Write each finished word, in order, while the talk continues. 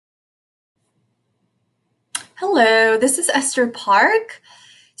Hello, this is Esther Park.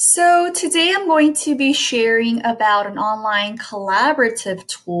 So today I'm going to be sharing about an online collaborative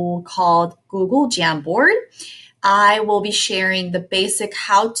tool called Google Jamboard. I will be sharing the basic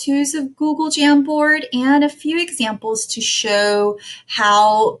how-tos of Google Jamboard and a few examples to show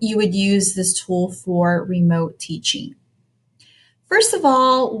how you would use this tool for remote teaching. First of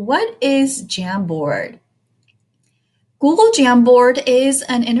all, what is Jamboard? Google Jamboard is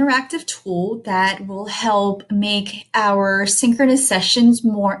an interactive tool that will help make our synchronous sessions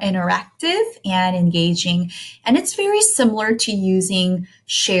more interactive and engaging, and it's very similar to using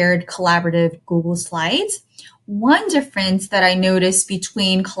shared collaborative Google Slides. One difference that I noticed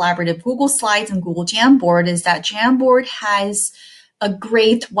between collaborative Google Slides and Google Jamboard is that Jamboard has a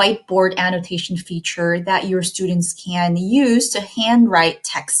great whiteboard annotation feature that your students can use to handwrite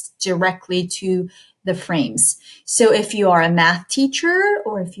text directly to the frames. So if you are a math teacher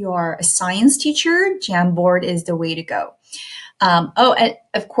or if you are a science teacher, Jamboard is the way to go. And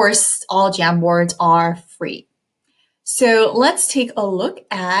of course, all Jamboards are free. So let's take a look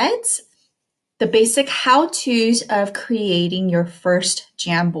at the basic how-tos of creating your first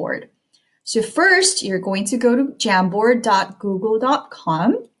Jamboard. So first, you're going to go to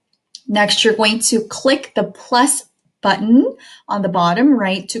jamboard.google.com. Next, you're going to click the plus button on the bottom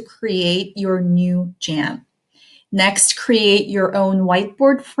right to create your new jam. Next, create your own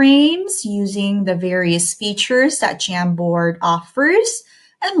whiteboard frames using the various features that Jamboard offers.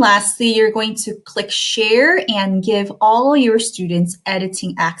 And lastly, you're going to click share and give all your students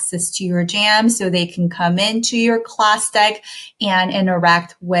editing access to your jam so they can come into your class deck and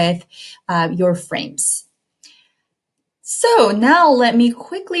interact with your frames. So now let me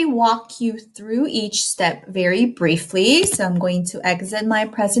quickly walk you through each step very briefly. So I'm going to exit my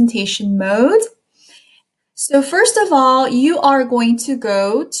presentation mode. So first of all, you are going to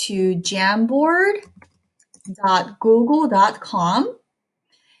go to jamboard.google.com.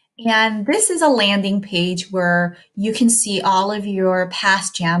 And this is a landing page where you can see all of your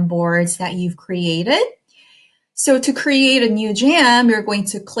past Jamboards that you've created. So to create a new jam, you're going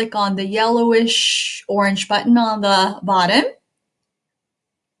to click on the yellowish orange button on the bottom.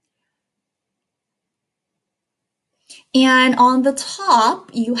 And on the top,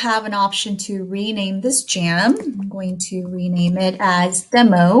 you have an option to rename this jam. I'm going to rename it as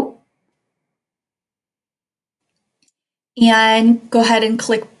Demo. And go ahead and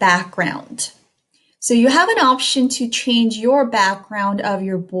click Background. So you have an option to change your background of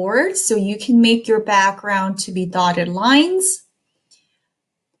your board. So you can make your background to be dotted lines,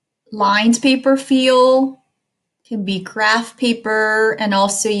 lined paper feel, can be graph paper, and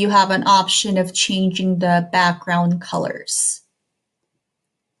also you have an option of changing the background colors.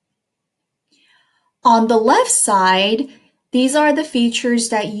 On the left side, these are the features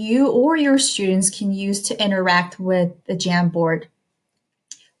that you or your students can use to interact with the Jamboard.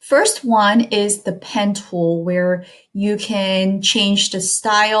 First one is the pen tool, where you can change the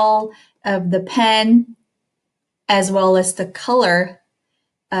style of the pen as well as the color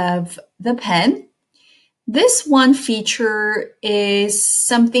of the pen. This one feature is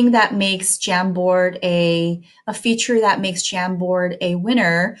something that makes Jamboard a feature that makes Jamboard a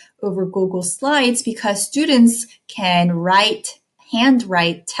winner over Google Slides, because students can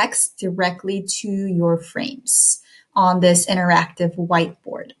handwrite text directly to your frames on this interactive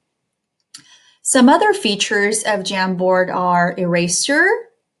whiteboard. Some other features of Jamboard are eraser,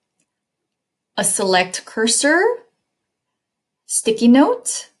 a select cursor, sticky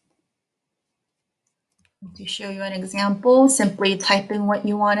note. To show you an example, simply type in what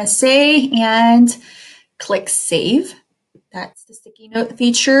you want to say and click save. That's the sticky note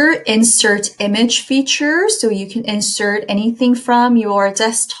feature. Insert image feature, so you can insert anything from your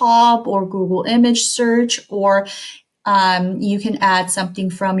desktop or Google image search, or you can add something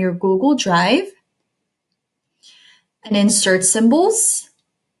from your Google Drive. And insert symbols.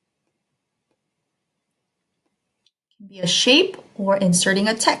 It can be a shape or inserting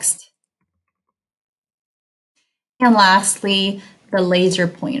a text. And lastly, the laser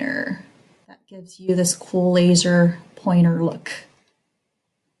pointer. That gives you this cool laser pointer look.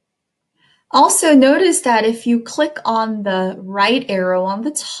 Also notice that if you click on the right arrow on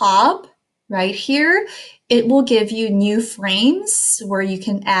the top, right here, it will give you new frames where you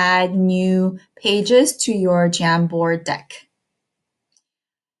can add new pages to your Jamboard deck.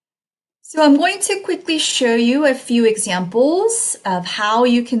 So I'm going to quickly show you a few examples of how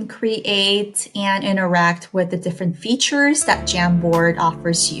you can create and interact with the different features that Jamboard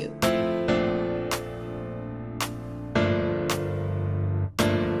offers you.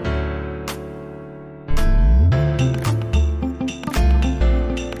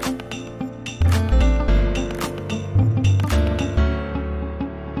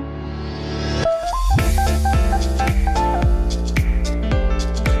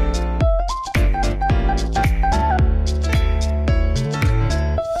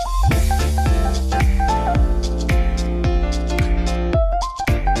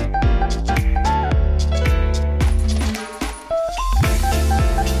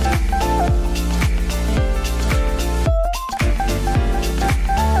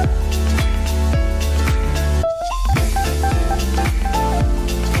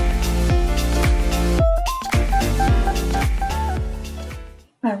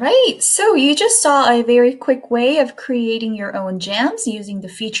 Great. So you just saw a very quick way of creating your own jams using the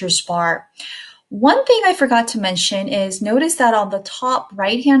features bar. One thing I forgot to mention is notice that on the top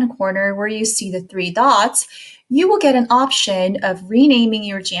right-hand corner where you see the three dots, you will get an option of renaming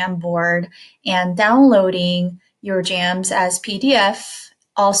your Jamboard and downloading your jams as PDF,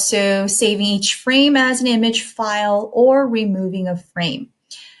 also saving each frame as an image file or removing a frame.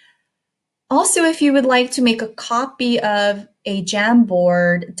 Also, if you would like to make a copy of a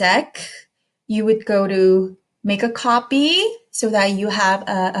Jamboard deck, you would go to make a copy so that you have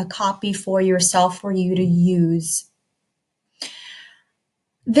a copy for yourself for you to use.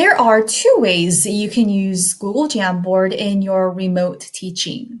 There are two ways that you can use Google Jamboard in your remote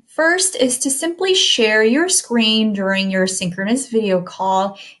teaching. First is to simply share your screen during your synchronous video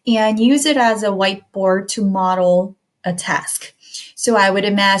call and use it as a whiteboard to model a task. So I would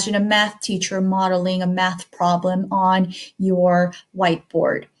imagine a math teacher modeling a math problem on your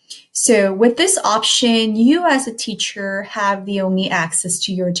whiteboard. So with this option, you as a teacher have the only access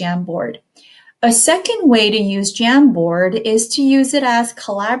to your Jamboard. A second way to use Jamboard is to use it as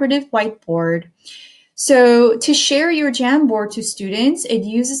collaborative whiteboard. So to share your Jamboard to students, it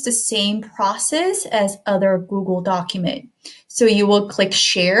uses the same process as other Google document. So you will click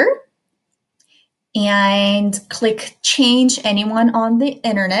share and click change anyone on the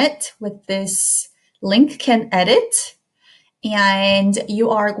internet with this link can edit. And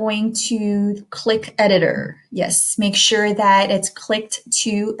you are going to click editor. Yes, make sure that it's clicked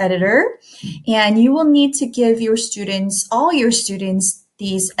to editor. And you will need to give your students, all your students,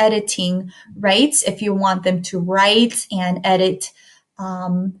 these editing rights if you want them to write and edit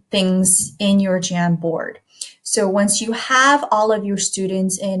things in your Jamboard. So once you have all of your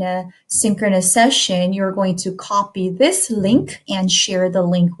students in a synchronous session, you're going to copy this link and share the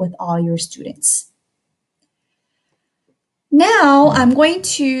link with all your students. Now I'm going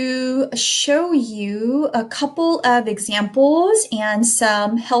to show you a couple of examples and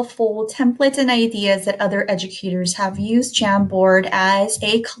some helpful templates and ideas that other educators have used Jamboard as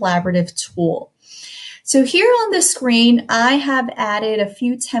a collaborative tool. So here on the screen, I have added a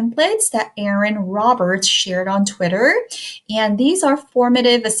few templates that Aaron Roberts shared on Twitter. And these are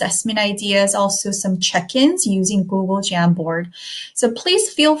formative assessment ideas, also some check-ins using Google Jamboard. So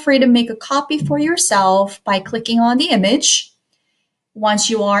please feel free to make a copy for yourself by clicking on the image. Once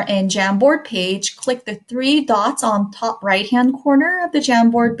you are in Jamboard page, click the three dots on top right-hand corner of the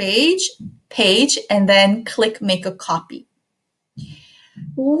Jamboard page, and then click Make a Copy.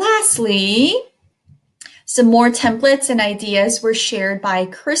 Lastly, some more templates and ideas were shared by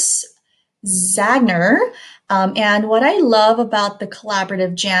Chris Zagner. And what I love about the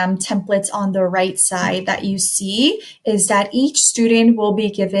collaborative jam templates on the right side that you see is that each student will be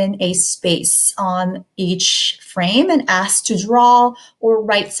given a space on each frame and asked to draw or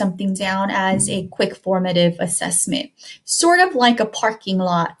write something down as a quick formative assessment, sort of like a parking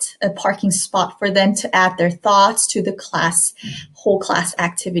lot, a parking spot for them to add their thoughts to the whole class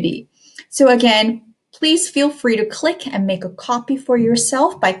activity. So again, please feel free to click and make a copy for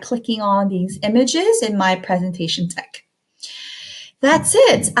yourself by clicking on these images in my presentation deck. That's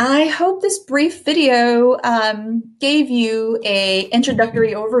it. I hope this brief video gave you an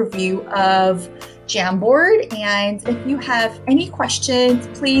introductory overview of Jamboard. And if you have any questions,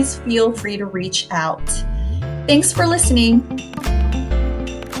 please feel free to reach out. Thanks for listening.